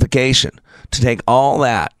 sanctification. To take all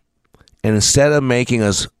that, and instead of making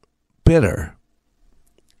us bitter,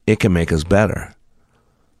 it can make us better.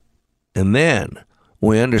 And then,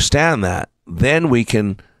 when we understand that, then we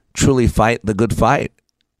can truly fight the good fight.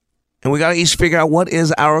 And we got to each figure out what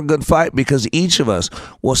is our good fight, because each of us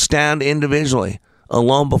will stand individually,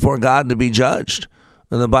 alone before God to be judged.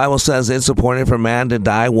 And the Bible says it's appointed for man to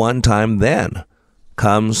die one time, then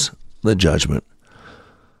comes the judgment.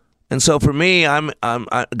 And so for me,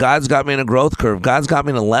 God's got me in a growth curve. God's got me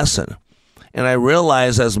in a lesson. And I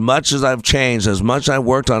realize as much as I've changed, as much I've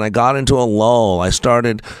worked on, I got into a lull. I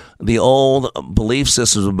started the old belief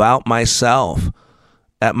systems about myself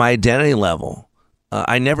at my identity level.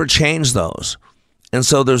 I never changed those. And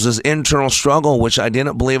so there's this internal struggle, which I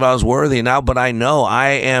didn't believe I was worthy now, but I know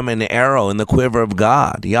I am an arrow in the quiver of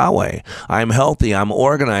God, Yahweh. I'm healthy. I'm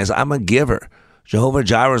organized. I'm a giver. Jehovah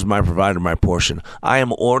Jireh is my provider, my portion. I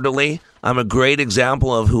am orderly. I'm a great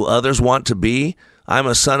example of who others want to be. I'm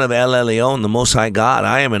a son of El Elyon, the Most High God.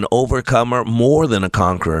 I am an overcomer, more than a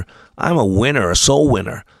conqueror. I'm a winner, a soul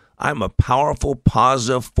winner. I'm a powerful,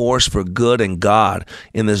 positive force for good and God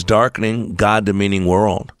in this darkening, God-demeaning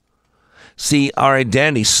world. See, our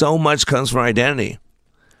identity, so much comes from identity.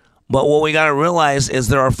 But what we got to realize is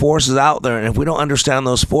there are forces out there, and if we don't understand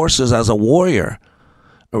those forces as a warrior,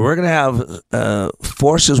 we're going to have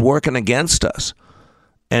forces working against us.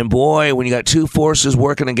 And boy, when you got two forces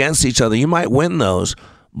working against each other, you might win those,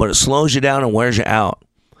 but it slows you down and wears you out.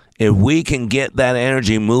 If we can get that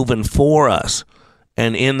energy moving for us,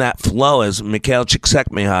 and in that flow, as Mikhail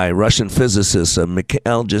Csikszentmihalyi, Russian physicist,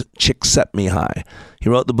 Mikhail Csikszentmihalyi, he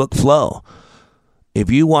wrote the book Flow. If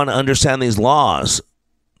you want to understand these laws,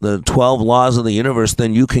 the 12 laws of the universe,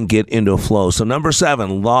 then you can get into a flow. So number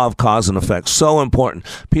 7, law of cause and effect. So important.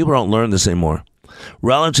 People don't learn this anymore.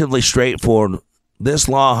 Relatively straightforward. This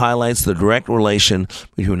law highlights the direct relation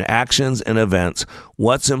between actions and events.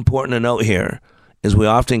 What's important to note here is we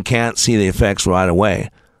often can't see the effects right away,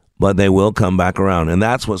 but they will come back around. And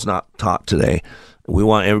that's what's not taught today. We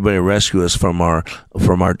want everybody to rescue us from our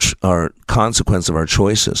consequence of our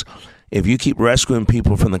choices. If you keep rescuing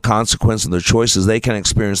people from the consequence of their choices, they can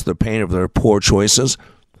experience the pain of their poor choices.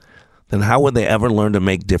 Then how would they ever learn to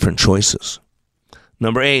make different choices?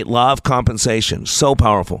 Number 8, law of compensation. So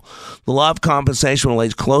powerful. The law of compensation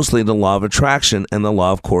relates closely to the law of attraction and the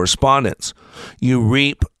law of correspondence. You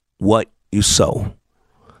reap what you sow.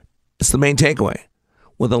 It's the main takeaway.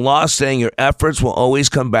 With the law saying your efforts will always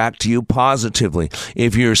come back to you positively.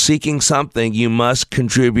 If you're seeking something, you must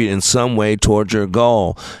contribute in some way towards your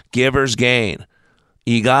goal. Givers gain.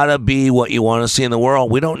 You got to be what you want to see in the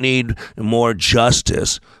world. We don't need more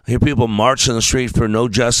justice. I hear people march in the street for no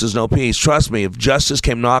justice, no peace. Trust me, if justice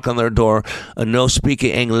came knock on their door, no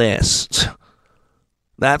speaking English.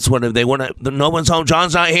 That's what if they want to. No one's home.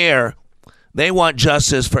 John's not here. They want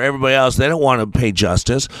justice for everybody else. They don't want to pay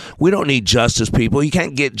justice. We don't need justice, people. You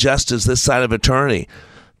can't get justice this side of eternity.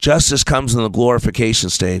 Justice comes in the glorification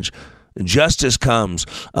stage. Justice comes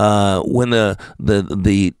when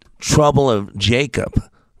the trouble of Jacob,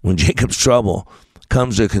 when Jacob's trouble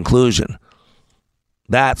comes to a conclusion.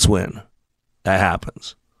 That's when that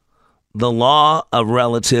happens. The law of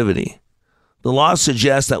relativity. The law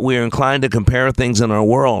suggests that we are inclined to compare things in our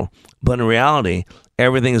world, but in reality,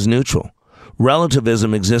 everything is neutral.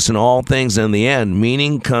 Relativism exists in all things, and in the end,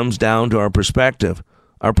 meaning comes down to our perspective,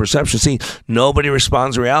 our perception. See, nobody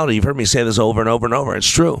responds to reality. You've heard me say this over and over and over. It's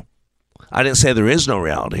true. I didn't say there is no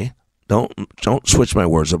reality. Don't switch my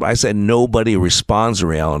words up. I said nobody responds to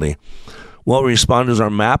reality. What we respond to is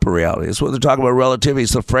our map of reality. It's what they're talking about relativity.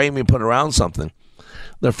 It's the frame we put around something.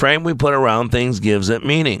 The frame we put around things gives it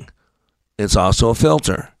meaning. It's also a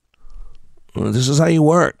filter. This is how you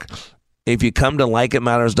work. If you come to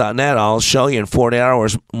likeitmatters.net, I'll show you in 40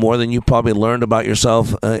 hours more than you probably learned about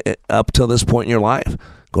yourself up till this point in your life.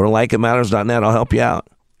 Go to likeitmatters.net. I'll help you out.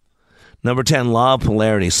 Number 10, law of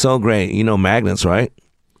polarity. So great. You know magnets, right?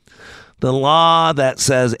 The law that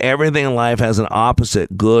says everything in life has an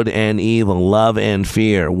opposite, good and evil, love and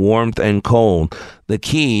fear, warmth and cold. The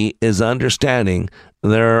key is understanding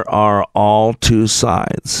there are all two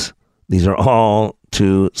sides. These are all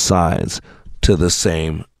two sides to the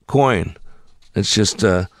same coin. It's just,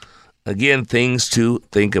 again, things to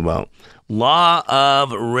think about. Law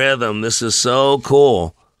of rhythm. This is so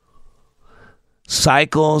cool.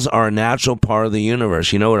 Cycles are a natural part of the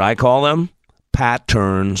universe. You know what I call them?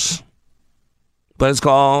 Patterns. But it's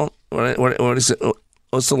called, what is it?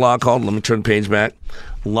 What's the law called? Let me turn the page back.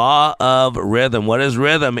 Law of rhythm. What is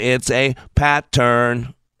rhythm? It's a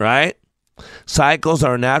pattern, right? Cycles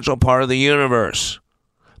are a natural part of the universe.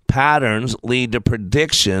 Patterns lead to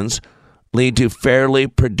predictions, lead to fairly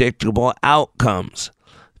predictable outcomes.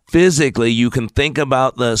 Physically, you can think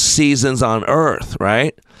about the seasons on Earth,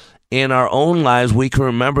 right? In our own lives, we can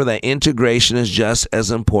remember that integration is just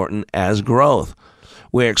as important as growth.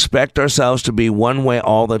 We expect ourselves to be one way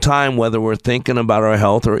all the time, whether we're thinking about our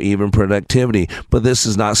health or even productivity. But this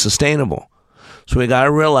is not sustainable. So we got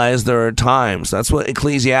to realize there are times. That's what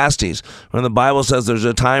Ecclesiastes, when the Bible says there's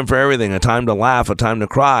a time for everything, a time to laugh, a time to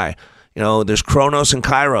cry. You know, there's Chronos and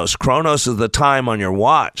Kairos. Chronos is the time on your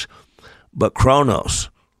watch. But Chronos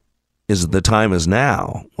is the time is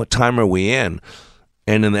now. What time are we in?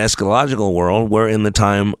 And in the eschatological world, we're in the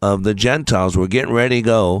time of the Gentiles. We're getting ready to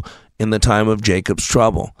go in the time of Jacob's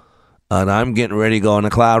trouble. And I'm getting ready to go on a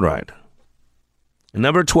cloud ride. And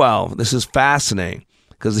number 12, this is fascinating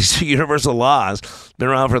because these universal laws been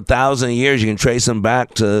around for 1,000 years. You can trace them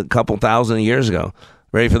back to a couple thousand years ago.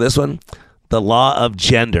 Ready for this one? The law of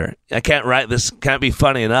gender. I can't write this, can't be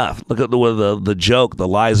funny enough. Look at the joke, the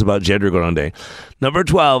lies about gender going on today. Number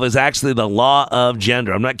 12 is actually the law of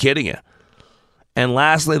gender. I'm not kidding you. And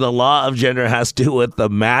lastly, the law of gender has to do with the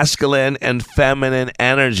masculine and feminine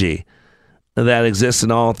energy that exists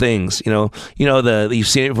in all things. You've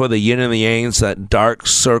seen it before, the yin and the yang. It's that dark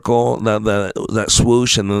circle, that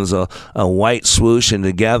swoosh, and there's a white swoosh, and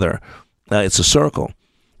together it's a circle.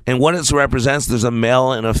 And what it represents, there's a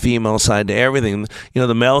male and a female side to everything.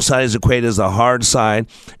 The male side is equated as a hard side,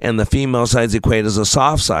 and the female side is equated as a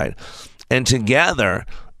soft side. And together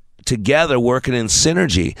working in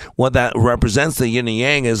synergy, what that represents, the yin and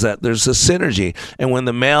yang, is that there's a synergy. And when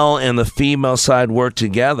the male and the female side work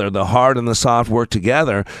together, the hard and the soft work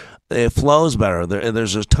together, it flows better.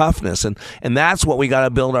 There's a toughness. And that's what we got to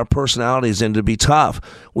build our personalities in, to be tough.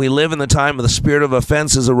 We live in the time of the spirit of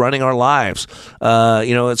offense is running our lives.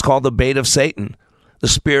 It's called the bait of Satan. The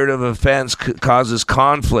spirit of offense causes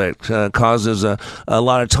conflict, causes a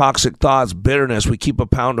lot of toxic thoughts, bitterness. We keep a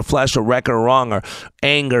pound of flesh, a record of wrong, or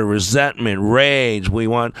anger, resentment, rage. We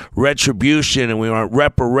want retribution, and we want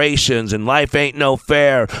reparations, and life ain't no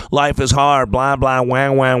fair. Life is hard, blah, blah,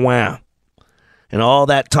 wah, wah, wah. And all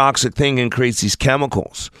that toxic thinking creates these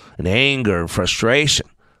chemicals and anger and frustration.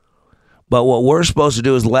 But what we're supposed to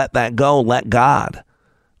do is let that go, let God.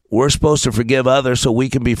 We're supposed to forgive others so we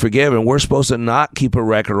can be forgiven. We're supposed to not keep a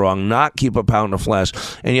record wrong, not keep a pound of flesh.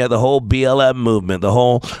 And yet the whole BLM movement, the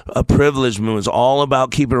whole privilege movement is all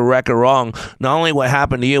about keeping a record wrong. Not only what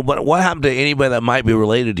happened to you, but what happened to anybody that might be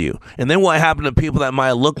related to you. And then what happened to people that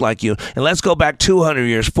might look like you. And let's go back 200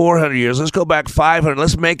 years, 400 years. Let's go back 500.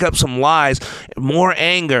 Let's make up some lies. More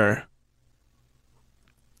anger.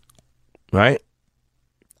 Right?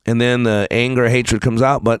 And then the anger, hatred comes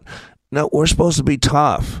out. But no, we're supposed to be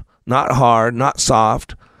tough, not hard, not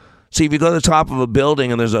soft. See, if you go to the top of a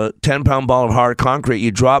building and there's a 10-pound ball of hard concrete,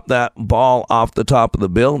 you drop that ball off the top of the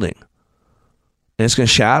building, and it's going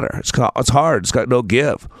to shatter. It's hard. It's got no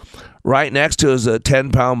give. Right next to it is a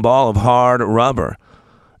 10-pound ball of hard rubber.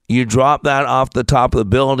 You drop that off the top of the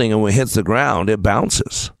building, and when it hits the ground, it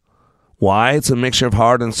bounces. Why? It's a mixture of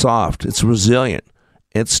hard and soft. It's resilient.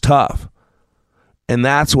 It's tough. And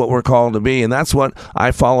that's what we're called to be. And that's what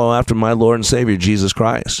I follow after my Lord and Savior, Jesus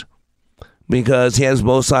Christ. Because he has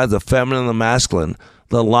both sides, the feminine and the masculine,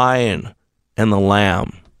 the lion and the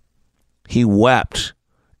lamb. He wept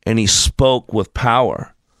and he spoke with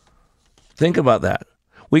power. Think about that.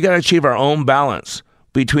 We got to achieve our own balance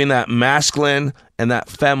between that masculine and that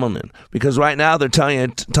feminine. Because right now they're telling you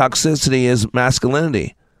toxicity is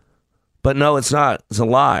masculinity. But no, it's not. It's a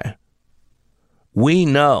lie. We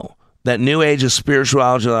know that New Age is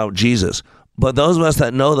spirituality without Jesus. But those of us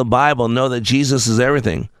that know the Bible know that Jesus is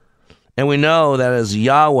everything. And we know that as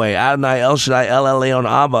Yahweh, Adonai, El Shaddai, El Elyon,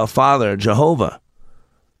 Abba, Father, Jehovah.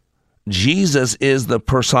 Jesus is the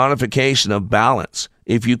personification of balance.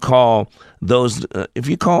 If you call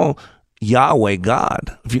Yahweh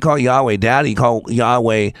God, if you call Yahweh Daddy, you call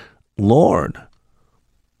Yahweh Lord.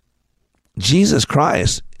 Jesus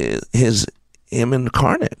Christ is him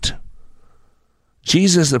incarnate.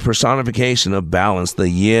 Jesus is the personification of balance, the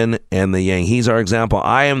yin and the yang. He's our example.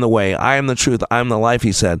 I am the way, I am the truth, I am the life,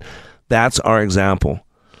 he said. That's our example.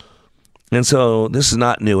 And so this is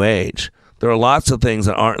not New Age. There are lots of things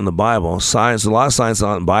that aren't in the Bible. Science, a lot of science is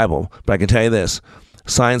not in the Bible. But I can tell you this,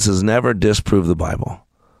 science has never disproved the Bible.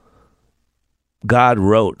 God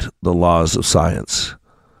wrote the laws of science.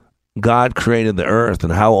 God created the earth,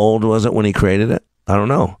 and how old was it when he created it? I don't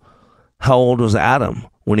know. How old was Adam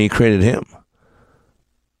when he created him?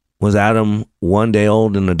 Was Adam 1 day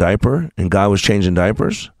old in a diaper and God was changing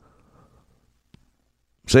diapers?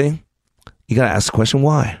 See? You got to ask the question,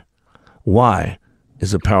 why? Why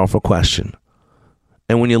is a powerful question.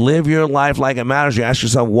 And when you live your life like it matters, you ask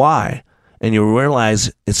yourself why. And you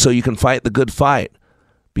realize it's so you can fight the good fight,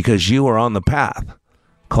 because you are on the path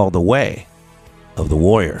called the way of the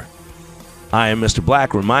warrior. I am Mr.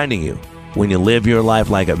 Black, reminding you, when you live your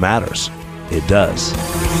life like it matters, it does.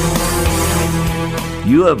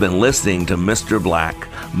 You have been listening to Mr. Black,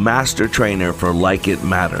 Master Trainer for Like It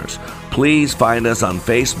Matters. Please find us on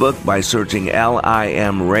Facebook by searching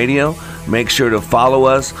LIM Radio. Make sure to follow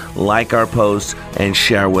us, like our posts, and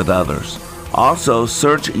share with others. Also,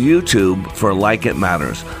 search YouTube for Like It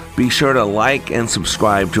Matters. Be sure to like and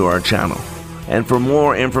subscribe to our channel. And for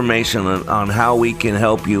more information on how we can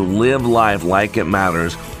help you live life like it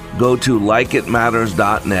matters, go to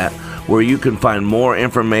likeitmatters.net, where you can find more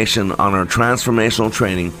information on our transformational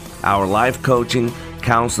training, our life coaching,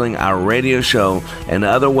 counseling, our radio show, and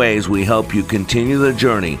other ways we help you continue the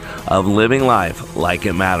journey of living life like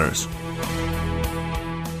it matters.